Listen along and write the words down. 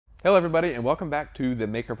Hello everybody and welcome back to the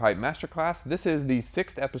MakerPipe Masterclass. This is the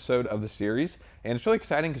 6th episode of the series and it's really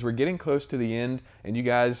exciting because we're getting close to the end and you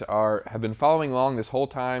guys have been following along this whole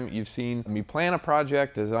time. You've seen me plan a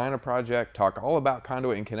project, design a project, talk all about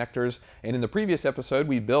conduit and connectors, and in the previous episode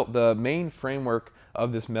we built the main framework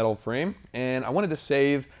of this metal frame, and I wanted to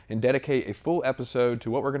save and dedicate a full episode to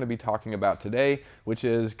what we're going to be talking about today, which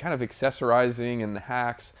is kind of accessorizing and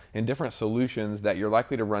hacks and different solutions that you're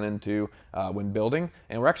likely to run into when building.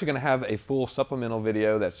 And we're actually going to have a full supplemental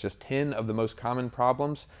video that's just 10 of the most common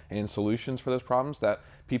problems and solutions for those problems that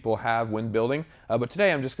people have when building. But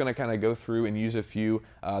today I'm just going to kind of go through and use a few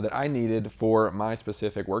that I needed for my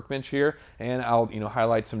specific workbench here, and I'll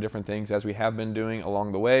highlight some different things as we have been doing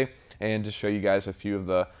along the way, and just show you guys a few of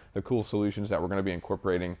the cool solutions that we're going to be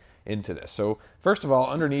incorporating into this. So first of all,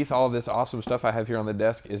 underneath all of this awesome stuff I have here on the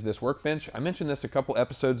desk is this workbench. I mentioned this a couple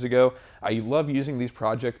episodes ago. I love using these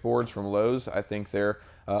project boards from Lowe's. I think they're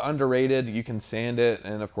underrated. You can sand it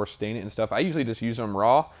and of course stain it and stuff. I usually just use them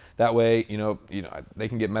raw. That way, they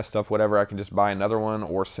can get messed up, whatever. I can just buy another one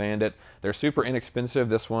or sand it. They're super inexpensive.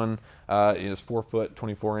 This one is 4 foot,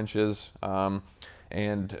 24 inches.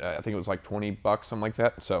 And I think it was like 20 bucks, something like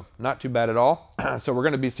that. So not too bad at all. So we're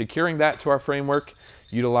going to be securing that to our framework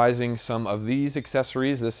utilizing some of these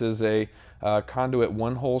accessories. This is a conduit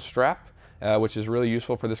one-hole strap, which is really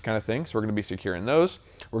useful for this kind of thing. So we're going to be securing those.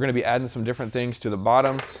 We're going to be adding some different things to the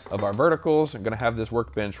bottom of our verticals. I'm going to have this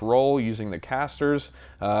workbench roll using the casters.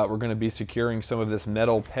 We're going to be securing some of this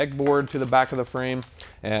metal pegboard to the back of the frame.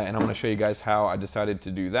 And I'm going to show you guys how I decided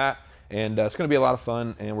to do that. And it's going to be a lot of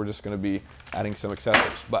fun, and we're just going to be adding some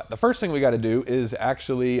accessories. But the first thing we got to do is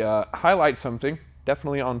actually highlight something,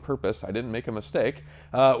 definitely on purpose, I didn't make a mistake,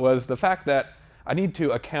 was the fact that I need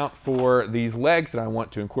to account for these legs that I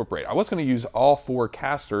want to incorporate. I was going to use all 4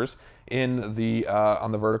 casters in the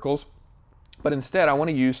on the verticals, but instead I want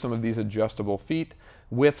to use some of these adjustable feet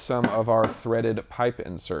with some of our threaded pipe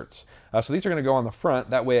inserts. So these are going to go on the front.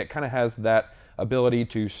 That way it kind of has that ability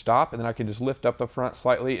to stop, and then I can just lift up the front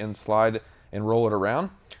slightly and slide and roll it around.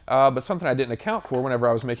 But something I didn't account for whenever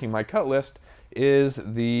I was making my cut list is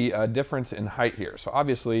the difference in height here. So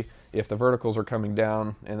obviously if the verticals are coming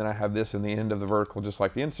down and then I have this in the end of the vertical just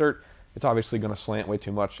like the insert, it's obviously going to slant way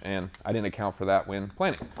too much, and I didn't account for that when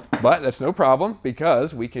planning. But that's no problem,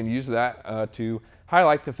 because we can use that to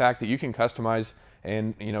highlight the fact that you can customize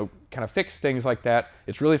and kind of fix things like that.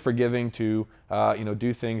 It's really forgiving to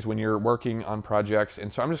do things when you're working on projects.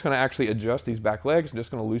 And so I'm just going to actually adjust these back legs. I'm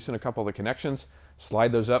just going to loosen a couple of the connections,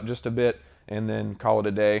 slide those up just a bit, and then call it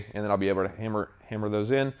a day, and then I'll be able to hammer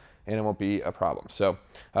those in, and it won't be a problem. So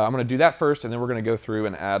I'm going to do that first, and then we're going to go through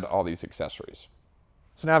and add all these accessories.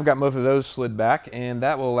 So now I've got both of those slid back, and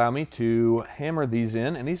that will allow me to hammer these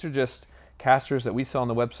in. And these are just casters that we saw on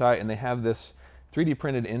the website, and they have this 3D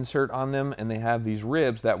printed insert on them, and they have these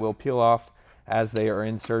ribs that will peel off as they are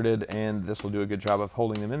inserted, and this will do a good job of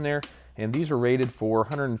holding them in there. And these are rated for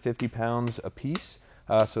 150 pounds a piece,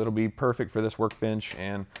 so it'll be perfect for this workbench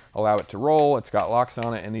and allow it to roll. It's got locks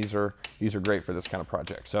on it, and these are great for this kind of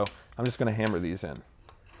project. So I'm just going to hammer these in,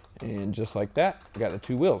 and just like that, I got the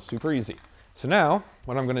 2 wheels, super easy. So now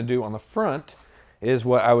what I'm going to do on the front is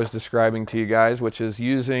what I was describing to you guys, which is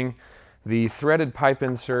using the threaded pipe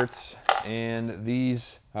inserts and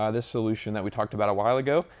these this solution that we talked about a while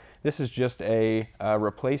ago. This is just a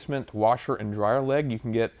replacement washer and dryer leg. You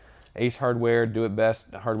can get Ace Hardware, Do It Best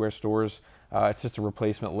hardware stores. It's just a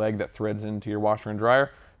replacement leg that threads into your washer and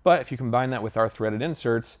dryer. But if you combine that with our threaded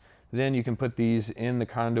inserts, then you can put these in the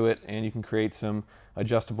conduit, and you can create some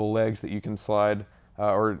adjustable legs that you can slide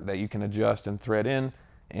or that you can adjust and thread in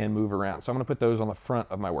and move around. So I'm going to put those on the front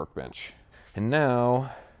of my workbench. And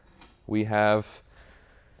now we have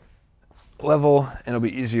level, and it'll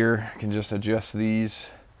be easier. I can just adjust these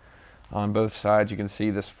on both sides. You can see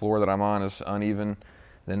this floor that I'm on is uneven.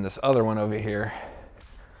 Then this other one over here,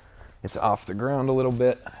 it's off the ground a little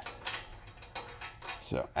bit.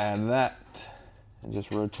 So add that and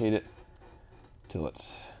just rotate it till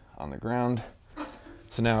it's on the ground.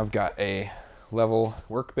 So now I've got a level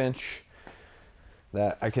workbench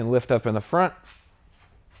that I can lift up in the front,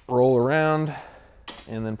 roll around,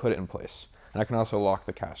 and then put it in place. And I can also lock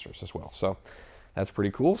the casters as well. So that's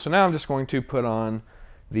pretty cool. So now I'm just going to put on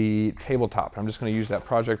the tabletop. I'm just going to use that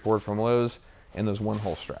project board from Lowe's and those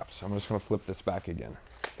one-hole straps. I'm just going to flip this back again.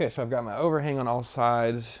 Okay, so I've got my overhang on all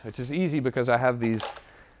sides, which is easy because I have these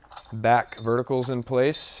back verticals in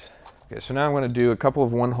place. Okay, so now I'm going to do a couple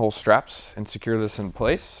of one-hole straps and secure this in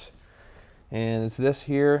place. And it's this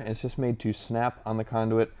here. It's just made to snap on the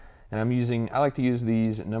conduit. And I like to use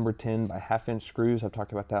these number 10 by 1/2 inch screws. I've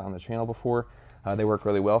talked about that on the channel before. They work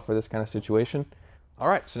really well for this kind of situation. All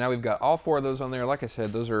right, so now we've got all 4 of those on there. Like I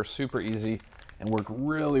said, those are super easy and work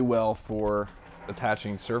really well for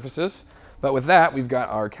attaching surfaces. But with that, we've got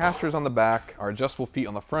our casters on the back, our adjustable feet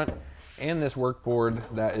on the front, and this work board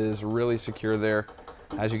that is really secure there.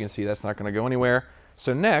 As you can see, that's not going to go anywhere.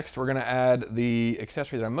 So next, we're going to add the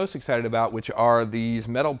accessory that I'm most excited about, which are these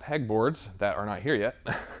metal pegboards that are not here yet,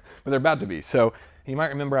 but they're about to be. So you might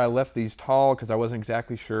remember I left these tall because I wasn't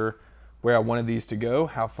exactly sure where I wanted these to go,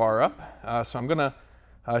 how far up. So I'm going to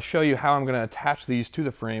show you how I'm going to attach these to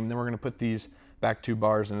the frame. Then we're going to put these back 2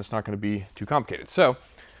 bars, and it's not going to be too complicated. So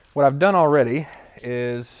what I've done already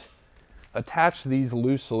is attach these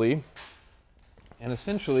loosely, and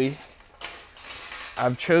essentially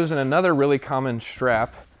I've chosen another really common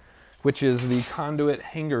strap, which is the conduit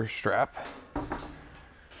hanger strap.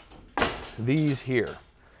 These here.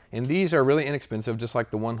 And these are really inexpensive, just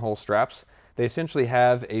like the 1-hole straps. They essentially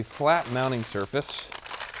have a flat mounting surface.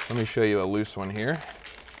 Let me show you a loose one here.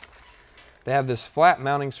 They have this flat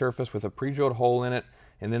mounting surface with a pre-drilled hole in it,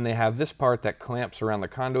 and then they have this part that clamps around the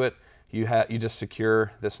conduit. You just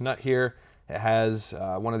secure this nut here. It has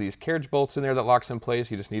one of these carriage bolts in there that locks in place.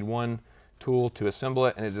 You just need one tool to assemble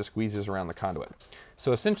it, and it just squeezes around the conduit.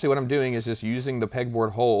 So essentially what I'm doing is just using the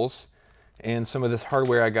pegboard holes and some of this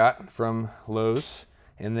hardware I got from Lowe's,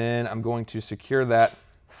 and then I'm going to secure that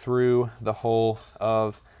through the hole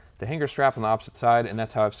of the hanger strap on the opposite side, and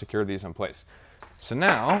that's how I've secured these in place. So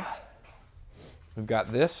now we've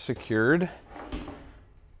got this secured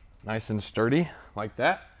nice and sturdy like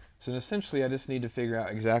that. So essentially I just need to figure out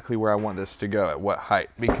exactly where I want this to go, at what height,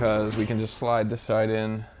 because we can just slide this side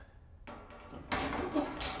in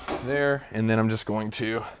there, and then I'm just going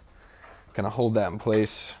to kind of hold that in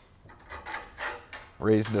place,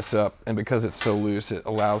 raise this up, and because it's so loose, it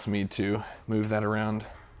allows me to move that around.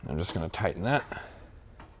 I'm just going to tighten that.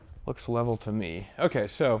 Looks level to me. Okay,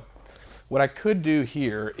 so what I could do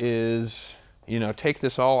here is, take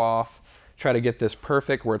this all off, try to get this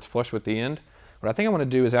perfect where it's flush with the end. What I think I want to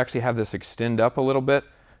do is actually have this extend up a little bit.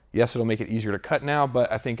 Yes, it'll make it easier to cut now,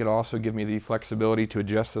 but I think it'll also give me the flexibility to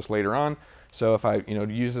adjust this later on. So if I,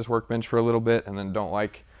 use this workbench for a little bit and then don't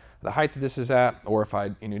like the height that this is at, or if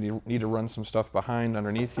I need to run some stuff behind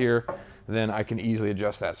underneath here, then I can easily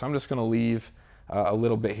adjust that. So I'm just going to leave a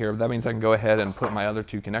little bit here. That means I can go ahead and put my other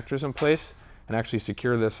 2 connectors in place and actually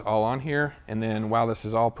secure this all on here. And then while this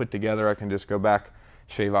is all put together, I can just go back,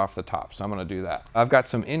 shave off the top. So I'm going to do that. I've got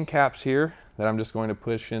some end caps here that I'm just going to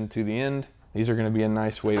push into the end. These are going to be a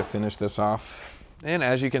nice way to finish this off. And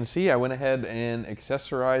as you can see, I went ahead and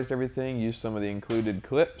accessorized everything, used some of the included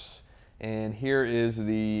clips. And here is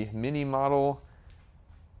the mini model,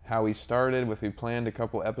 how we started with, we planned a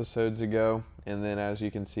couple episodes ago. And then as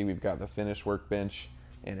you can see, we've got the finished workbench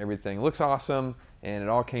and everything. It looks awesome, and it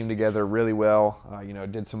all came together really well.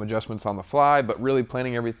 Did some adjustments on the fly, but really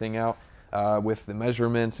planning everything out with the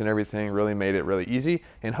measurements and everything really made it really easy.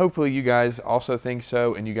 And hopefully you guys also think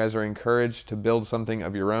so, and you guys are encouraged to build something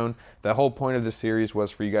of your own. The whole point of this series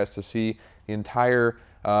was for you guys to see the entire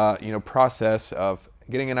process of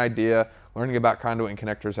getting an idea, learning about conduit and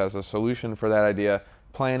connectors as a solution for that idea,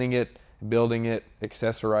 planning it, building it,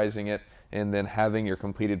 accessorizing it, and then having your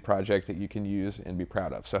completed project that you can use and be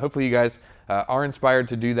proud of. So hopefully you guys are inspired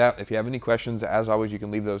to do that. If you have any questions, as always, you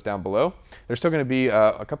can leave those down below. There's still going to be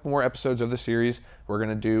a couple more episodes of the series. We're going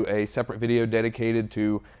to do a separate video dedicated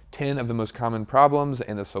to 10 of the most common problems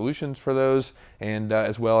and the solutions for those, and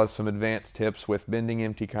as well as some advanced tips with bending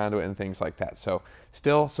empty conduit and things like that. So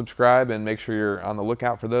still subscribe and make sure you're on the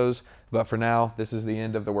lookout for those. But for now, this is the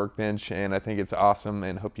end of the workbench, and I think it's awesome,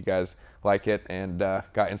 and hope you guys like it and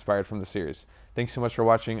got inspired from the series. Thanks so much for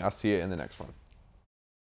watching. I'll see you in the next one.